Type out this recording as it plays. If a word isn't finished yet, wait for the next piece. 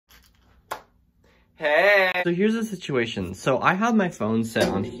Hey! So here's the situation. So I have my phone set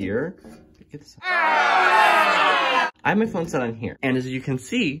on here. I have my phone set on here. And as you can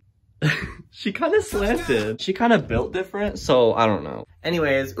see, she kind of slanted. She kind of built different, so I don't know.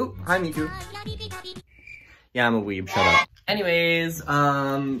 Anyways, oop, hi Miku. Yeah, I'm a weeb, shut up. Anyways,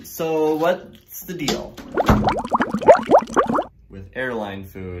 so what's the deal with airline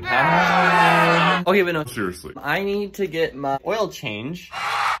food? Okay, but no, seriously. I need to get my oil change.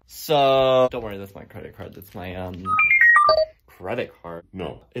 So, don't worry, that's my credit card. That's my, credit card.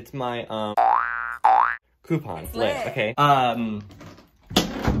 No. It's my, coupon. Lit. Okay.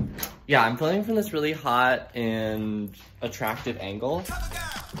 Yeah, I'm filming from this really hot and attractive angle.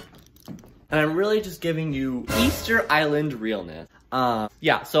 And I'm really just giving you Easter Island realness.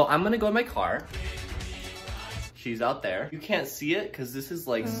 Yeah, so I'm gonna go in my car. She's out there. You can't see it because this is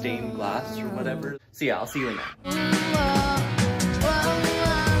like stained glass or whatever. So yeah, I'll see you in there.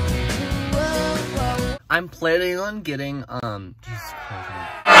 I'm planning on getting, Jesus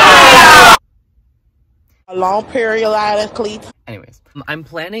Christ. A long periodically. Anyways, I'm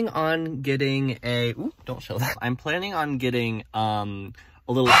planning on getting a, ooh, don't show that. I'm planning on getting, a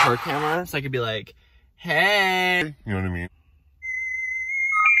little car camera so I could be like, hey. You know what I mean?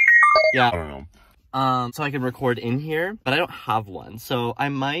 Yeah. I don't know. So I can record in here, but I don't have one. So I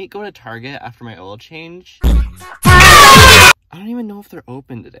might go to Target after my oil change. I don't even know if they're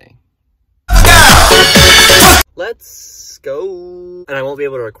open today. Let's go. And I won't be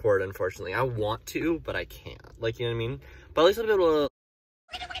able to record, unfortunately. I want to, but I can't. Like, you know what I mean? But at least I'll be able to...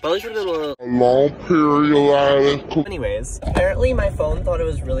 A long periodical. Anyways, apparently my phone thought it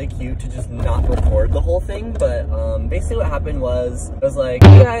was really cute to just not record the whole thing, but basically what happened was, I was like,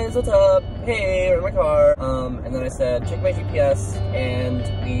 hey guys, what's up? Hey, we're in my car. And then I said, check my GPS, and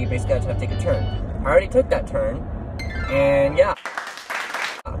we basically had to take a turn. I already took that turn, and yeah.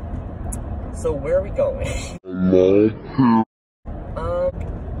 So where are we going?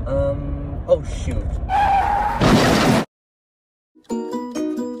 Oh shoot.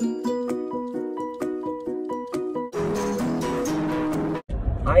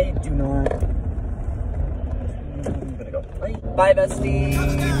 I do not. I'm gonna go. Bye, bestie.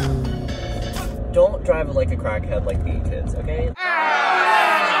 Don't drive like a crackhead like the kids, okay?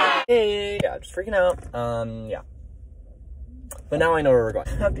 Hey, yeah, just freaking out. Yeah. But now I know where we're going.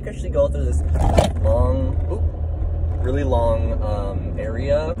 I have to actually go through this long, really long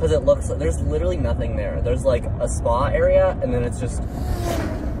area because it looks like there's literally nothing there. There's like a spa area, and then it's just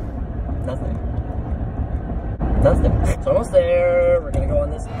nothing. Nothing. It's almost there. We're gonna go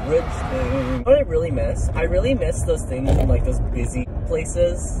on this bridge thing. What I really miss those things in like those busy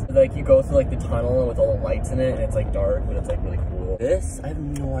places. Like you go through like the tunnel with all the lights in it and it's like dark, but it's like really cool. This, I have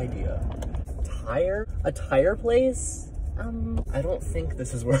no idea. A tire place? I don't think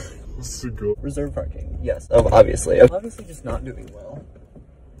this is where Let's go. Reserve parking. Yes, obviously. I'm obviously just not doing well.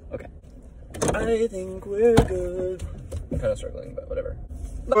 Okay. I think we're good. I'm kind of struggling, but whatever.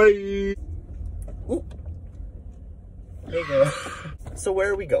 Bye. Ooh. There you go. So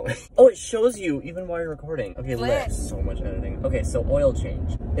where are we going? Oh, it shows you even while you're recording. Okay, lit. So much editing. Okay, so oil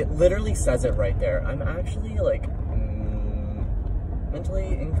change. It literally says it right there. I'm actually like mentally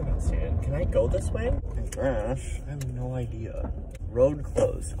incapacitated. Can I go this way? Gosh, I have no idea. Road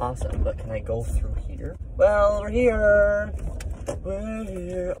closed. Awesome, but can I go through here? Well, we're here. We're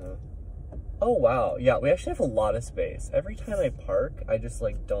here. Oh wow, yeah, we actually have a lot of space. Every time I park, I just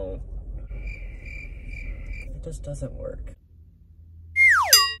like don't. It just doesn't work.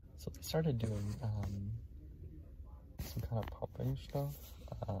 So they started doing some kind of pumping stuff.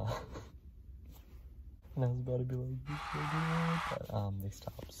 And I was about to be like, but they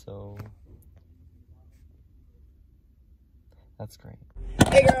stopped, so that's great.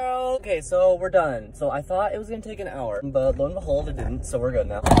 Hey girl! Okay, so we're done. So I thought it was gonna take an hour, but lo and behold, it didn't, so we're good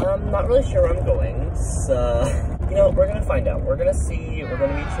now. I'm not really sure where I'm going, so, you know, we're gonna find out. We're gonna see, we're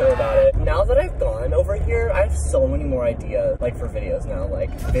gonna be chill about it. Now that I've gone over here, I have so many more ideas, like for videos now,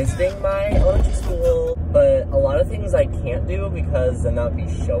 like visiting my elementary school, but a lot of things I can't do because then that'll be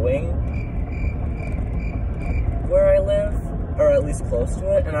showing where I live, or at least close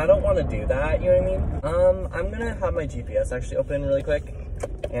to it, and I don't want to do that, you know what I mean? I'm gonna have my GPS actually open really quick,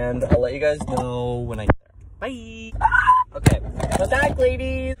 and I'll let you guys know when I get there. Bye! Okay, come back,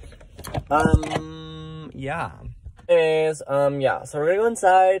 ladies! Yeah. Anyways, yeah, so we're gonna go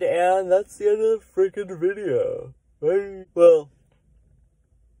inside, and that's the end of the freaking video. Bye! Well,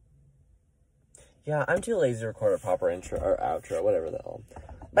 yeah, I'm too lazy to record a proper intro, or outro, whatever the hell.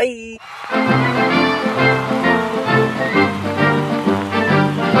 Bye!